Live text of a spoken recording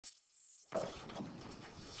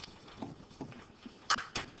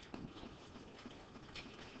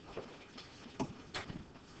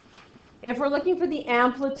if we're looking for the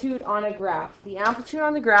amplitude on a graph, the amplitude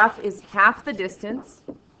on the graph is half the distance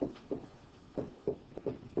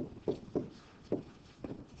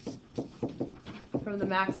from the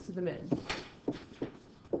max to the min.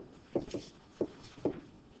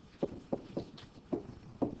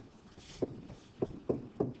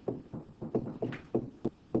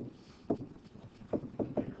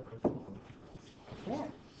 Yeah.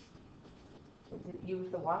 Did you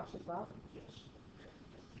use the watch as well?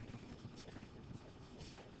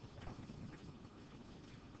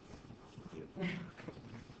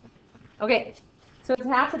 Okay, so it's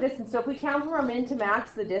half the distance. So if we count from our min to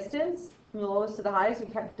max the distance, from the lowest to the highest, we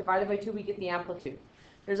divide it by 2, we get the amplitude.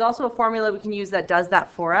 There's also a formula we can use that does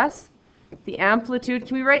that for us. The amplitude,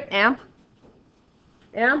 can we write amp?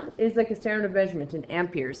 Amp is like a standard of measurement in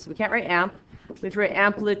amperes. So we can't write amp, we have to write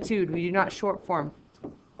amplitude. We do not short form.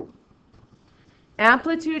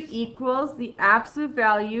 Amplitude equals the absolute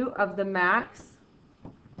value of the max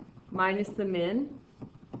minus the min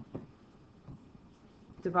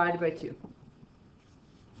divided by 2.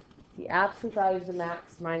 The absolute value of the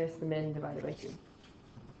max minus the min divided by 2.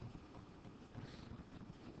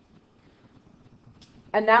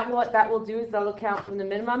 And what that will do is that'll count from the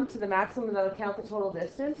minimum to the maximum, and that'll count the total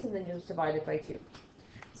distance, and then you'll just divide it by 2.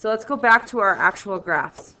 So let's go back to our actual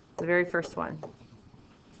graphs, the very first one.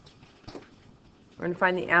 We're going to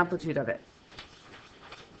find the amplitude of it.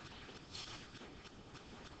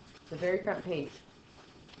 The very front page.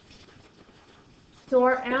 So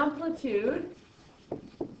our amplitude,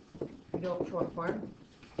 we don't short form,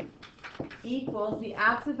 equals the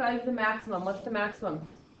absolute value of the maximum. What's the maximum?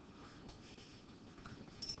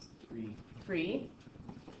 3.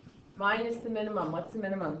 Minus the minimum. What's the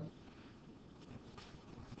minimum?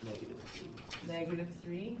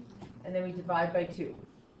 -3. And then we divide by 2.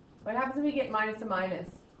 What happens if we get minus a minus?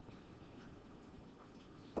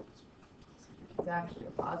 It's actually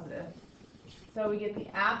a positive. So we get the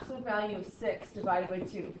absolute value of 6 divided by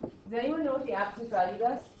 2. Does anyone know what the absolute value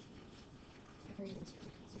does?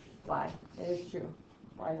 Why? It is true.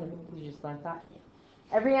 Why didn't we just learn that?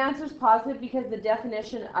 Every answer is positive because the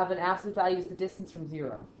definition of an absolute value is the distance from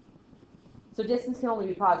 0. So distance can only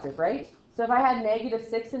be positive, right? So if I had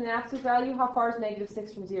 -6 in an absolute value, how far is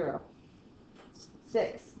 -6 from 0?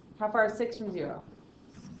 6. How far is 6 from 0?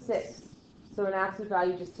 6. So an absolute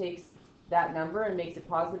value just takes that number and makes it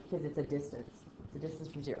positive because it's a distance. It's a distance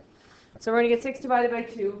from 0. So we're going to get 6 divided by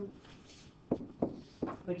 2,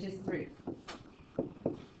 which is 3.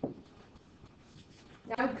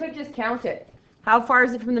 Now we could just count it. How far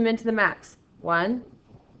is it from the min to the max? 1,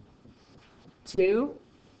 2,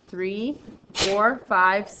 3, 4,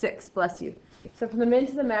 5, 6. Bless you. So from the min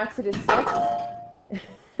to the max it is 6.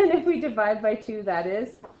 And if we divide by 2, that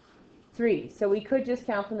is 3. So we could just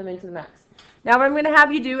count from the min to the max. Now what I'm going to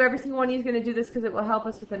have you do, every single one of you is going to do this because it will help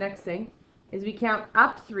us with the next thing, is we count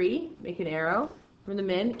up 3, make an arrow from the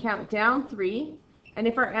min, count down 3, and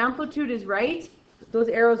if our amplitude is right, those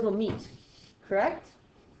arrows will meet. Correct?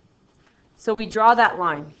 So we draw that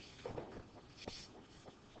line.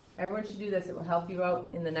 Everyone should do this. It will help you out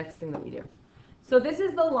in the next thing that we do. So this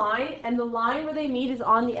is the line, and the line where they meet is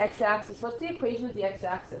on the x-axis. What's the equation of the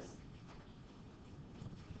x-axis?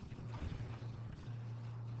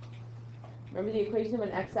 Remember, the equation of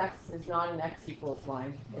an x-axis is not an x equals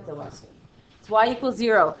line. It's a y. It's y equals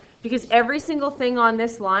 0. Because every single thing on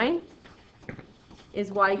this line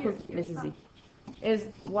is y equals, Mrs. Z, is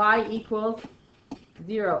y equals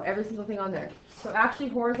 0. Every single thing on there. So actually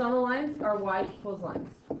horizontal lines are y equals lines.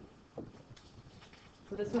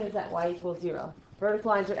 So this one is at y equals 0. Vertical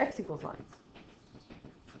lines are x equals lines.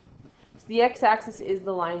 So the x-axis is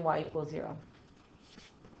the line y equals 0.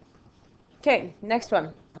 Okay, next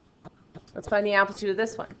one. Let's find the amplitude of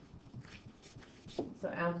this one. So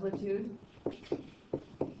amplitude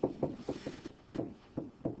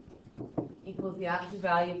equals the absolute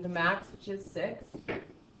value of the max, which is 6,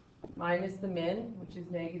 minus the min, which is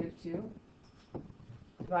 -2,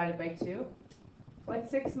 divided by 2. What's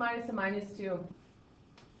 6 minus a -2?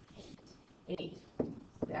 8.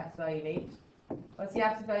 The absolute value of 8. What's the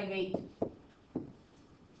absolute value of 8?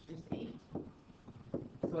 Just 8.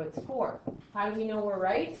 So it's 4. How do we know we're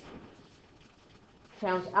right?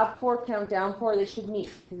 Count up 4, count down 4. They should meet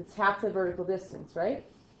because it's half the vertical distance, right?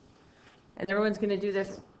 And everyone's going to do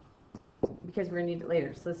this because we're going to need it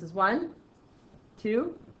later. So this is 1,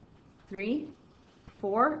 2, 3,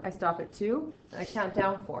 4. I stop at 2, and I count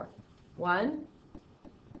down 4. 1,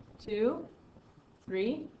 2,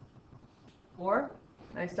 3, 4,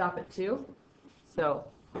 and I stop at 2. So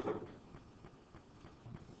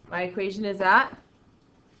my equation is that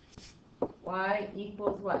y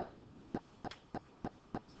equals what?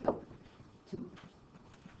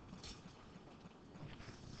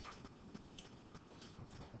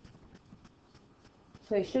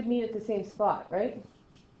 So they should meet at the same spot, right?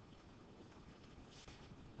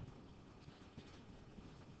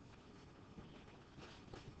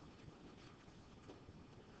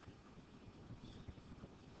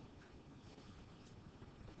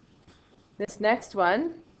 This next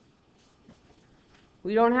one,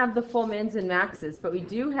 we don't have the full mins and maxes, but we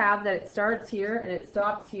do have that it starts here and it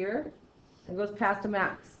stops here and goes past a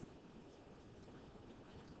max.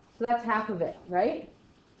 So that's half of it, right?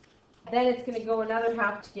 Then it's going to go another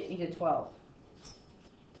half to get me to 12.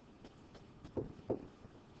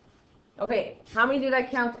 Okay, how many did I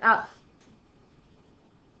count up?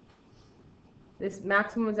 This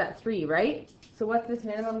maximum is at 3, right? So what's this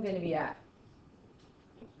minimum going to be at?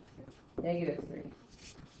 -3.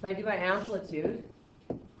 If I do my amplitude,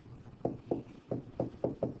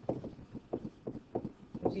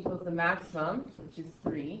 which equals the maximum, which is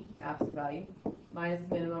 3, absolute value, minus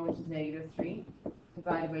the minimum, which is -3,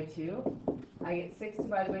 divided by 2, I get 6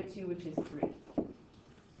 divided by 2, which is 3.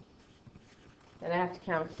 Then I have to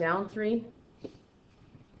count down 3,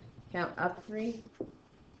 count up 3,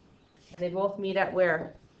 and they both meet at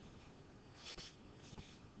where?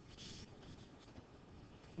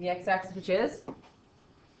 The x-axis, which is?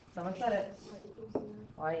 Someone said it.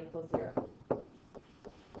 Y equals 0.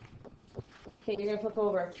 Okay, you're going to flip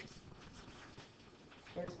over.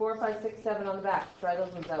 There's 4, 5, 6, 7 on the back. Try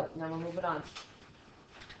those ones out, and then we'll move it on.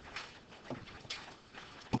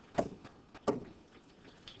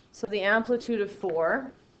 So the amplitude of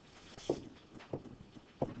 4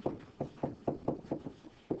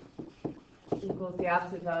 equals the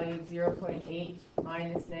absolute value of 0.8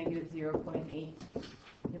 minus -0.8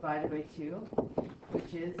 divided by 2,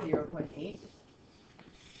 which is 0.8.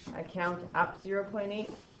 I count up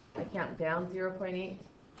 0.8, I count down 0.8,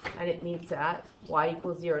 and it meets at y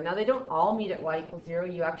equals 0. Now they don't all meet at y equals 0.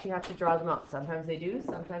 You actually have to draw them out. Sometimes they do,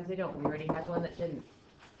 sometimes they don't. We already had one that didn't.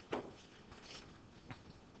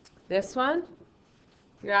 This one,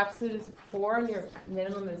 your absolute is 4 and your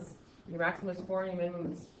maximum is 4 and your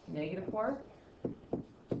minimum is -4.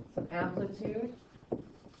 So amplitude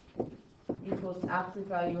equals absolute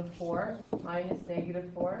value of 4 minus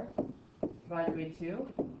 -4 divided by 2,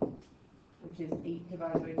 which is 8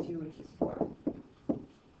 divided by 2, which is 4.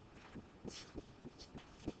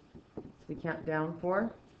 So we count down 4,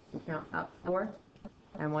 count up 4,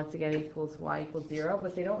 and once again equals y equals 0,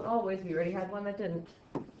 but they don't always. We already had one that didn't.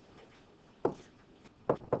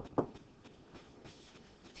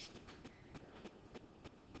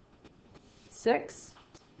 Six.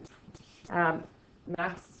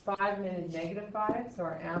 Max is 5, min is -5, so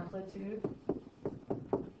our amplitude,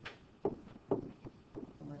 oh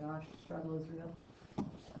my gosh, the struggle is real,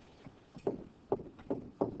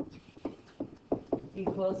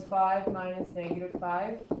 equals 5 minus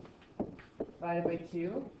 -5 divided by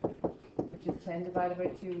 2, which is 10 divided by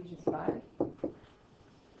 2, which is 5.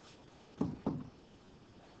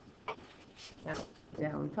 Count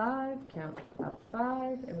down 5, count up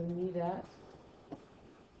 5, and we meet at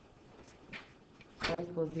y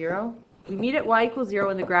equals 0. We meet at y equals 0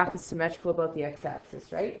 when the graph is symmetrical about the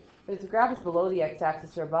x-axis, right? But if the graph is below the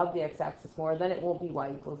x-axis or above the x-axis more, then it won't be y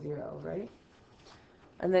equals 0, right?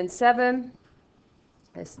 And then 7,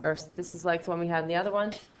 this is like the one we had in the other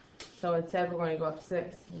one. So instead we're going to go up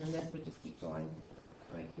 6, and then this would just keep going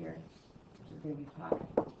right here, which is going to be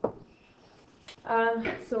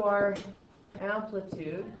pi. So our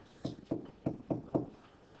amplitude,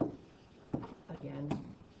 again,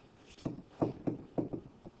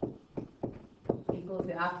 equals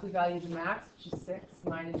the absolute value of the max, which is 6,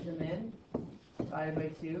 minus the min, divided by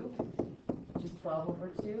 2, which is 12 over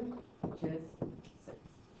 2, which is 6.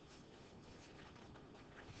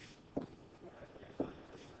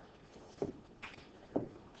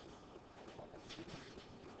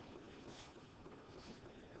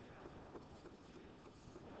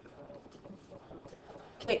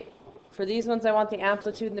 Okay, for these ones I want the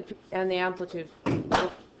amplitude and the amplitude.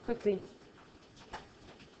 So quickly.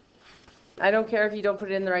 I don't care if you don't put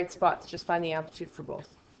it in the right spots, just find the amplitude for both.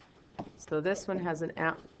 So this one has an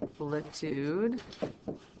amplitude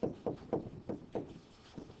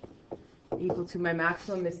equal to, my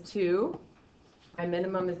maximum is 2, my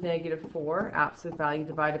minimum is -4, absolute value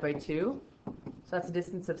divided by 2. So that's a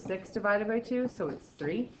distance of 6 divided by 2, so it's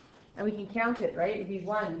 3. And we can count it, right? It'd be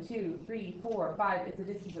 1, 2, 3, 4, 5. It's a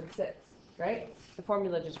distance of 6, right? The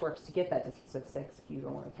formula just works to get that distance of 6 if you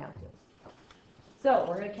don't want to count it. So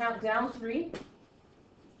we're going to count down 3.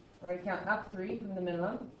 We're going to count up 3 from the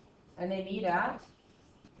minimum. And they meet at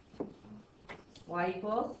y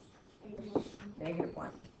equals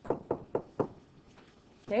 -1.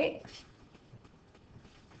 Okay.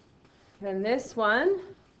 Then this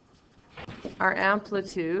one, our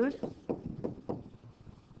amplitude,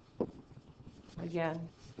 again,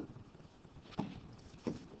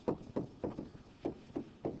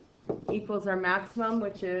 equals our maximum,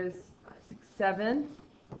 which is 7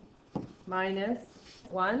 minus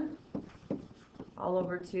 1 all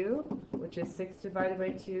over 2, which is 6 divided by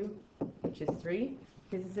 2, which is 3.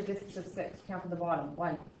 This is a distance of 6. Count from the bottom.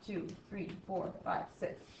 1, 2, 3, 4, 5,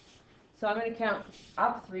 6. So I'm going to count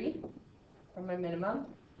up 3 from my minimum.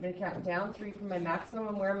 I'm going to count down 3 from my maximum.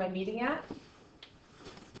 And where am I meeting at?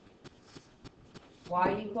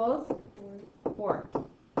 Y equals 4.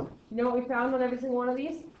 You know what we found on every single one of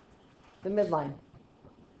these? The midline.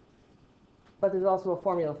 But there's also a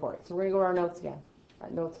formula for it. So we're going to go to our notes again.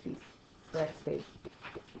 That notes piece. The next page.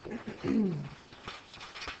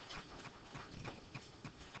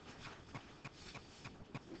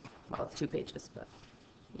 Well, it's 2 pages, but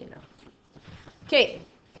you know. Okay,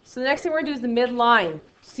 so the next thing we're going to do is the midline.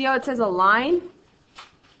 See how it says a line?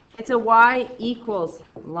 It's a y equals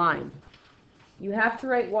line. You have to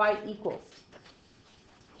write y equals.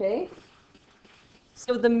 Okay?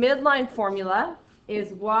 So the midline formula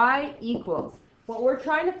is y equals. What we're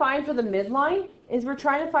trying to find for the midline is we're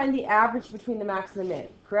trying to find the average between the max and the min,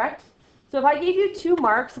 correct? So if I gave you 2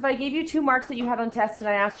 marks, if I gave you 2 marks that you had on tests and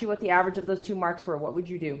I asked you what the average of those 2 marks were, what would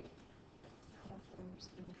you do?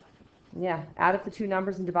 Yeah, add up the 2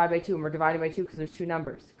 numbers and divide by 2, and we're dividing by 2 because there's 2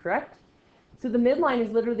 numbers, correct? So the midline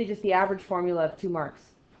is literally just the average formula of 2 marks.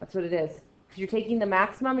 That's what it is. Because you're taking the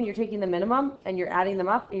maximum and you're taking the minimum and you're adding them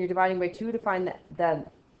up and you're dividing by 2 to find the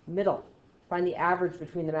middle, find the average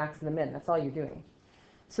between the max and the min. That's all you're doing.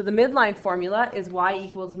 So the midline formula is y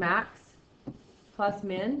equals max plus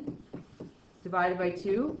min divided by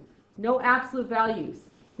 2. No absolute values.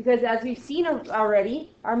 Because as we've seen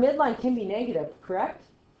already, our midline can be negative, correct?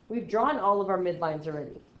 We've drawn all of our midlines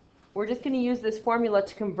already. We're just going to use this formula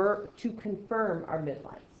to confirm our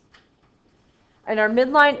midlines. And our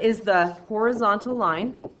midline is the horizontal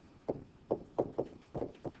line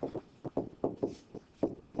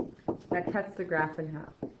that cuts the graph in half.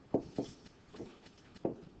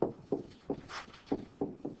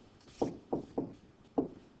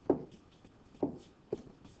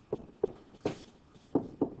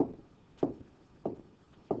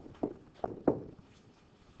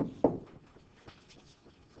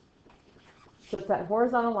 So it's that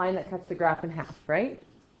horizontal line that cuts the graph in half, right?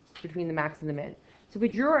 Between the max and the min. So if we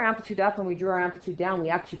drew our amplitude up and we drew our amplitude down, we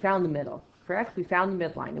actually found the middle, correct? We found the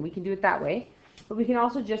midline, and we can do it that way. But we can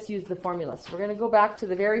also just use the formula. So we're going to go back to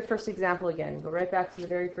the very first example again. Go right back to the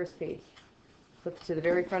very first page. Flip to the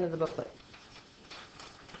very front of the booklet.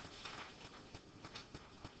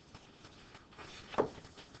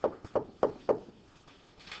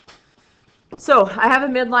 So I have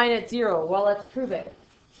a midline at 0. Well, let's prove it.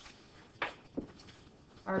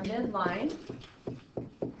 Our midline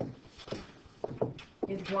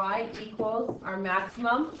is y equals our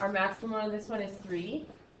maximum. Our maximum on this one is 3,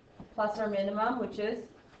 plus our minimum, which is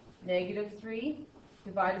negative 3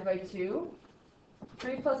 divided by 2.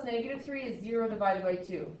 3 plus negative 3 is 0 divided by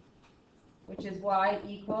 2, which is y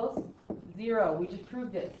equals 0. We just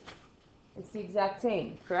proved it. It's the exact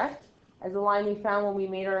same, correct? As the line we found when we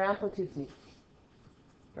made our amplitudes,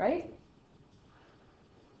 right?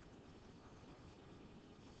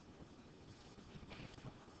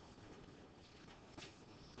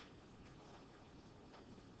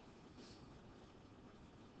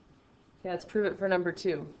 Okay, let's prove it for number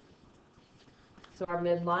 2. So our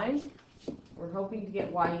midline, we're hoping to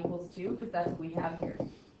get y equals 2 because that's what we have here.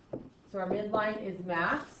 So our midline is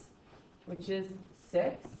max, which is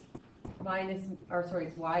 6 minus, or sorry,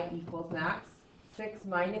 it's y equals max, 6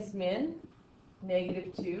 minus min,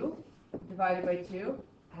 negative 2 divided by 2,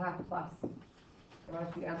 plus. I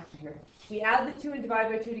want to do amplitude here. We add the 2 and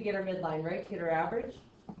divide by 2 to get our midline, right? To get our average.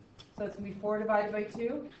 So it's going to be 4 divided by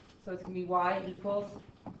 2. So it's going to be y equals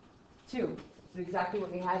 2. This is exactly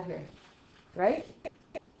what we had here, right?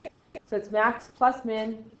 So it's max plus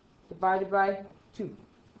min divided by 2.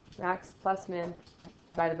 Max plus min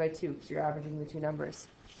divided by 2, because you're averaging the 2 numbers.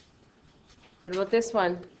 What about this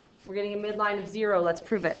one? We're getting a midline of 0. Let's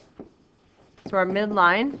prove it. So our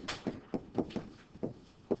midline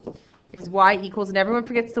is y equals, and everyone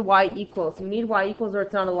forgets the y equals. You need y equals or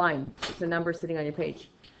it's not a line. It's a number sitting on your page.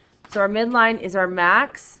 So our midline is our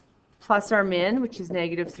max plus our min, which is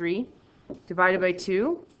negative 3, divided by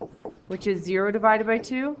 2, which is 0 divided by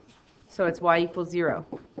 2. So it's y equals 0.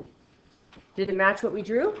 Did it match what we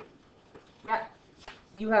drew? Yeah.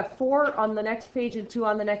 You have 4 on the next page and 2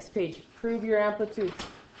 on the next page. Prove your amplitude.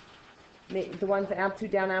 The ones that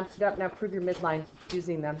amplitude down, amplitude up. Now prove your midline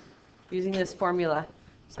using them, using this formula.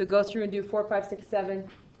 So go through and do 4, 5, 6, 7,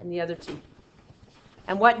 and the other 2.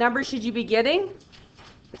 And what number should you be getting?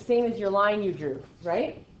 The same as your line you drew,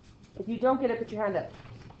 right? If you don't get it, put your hand up.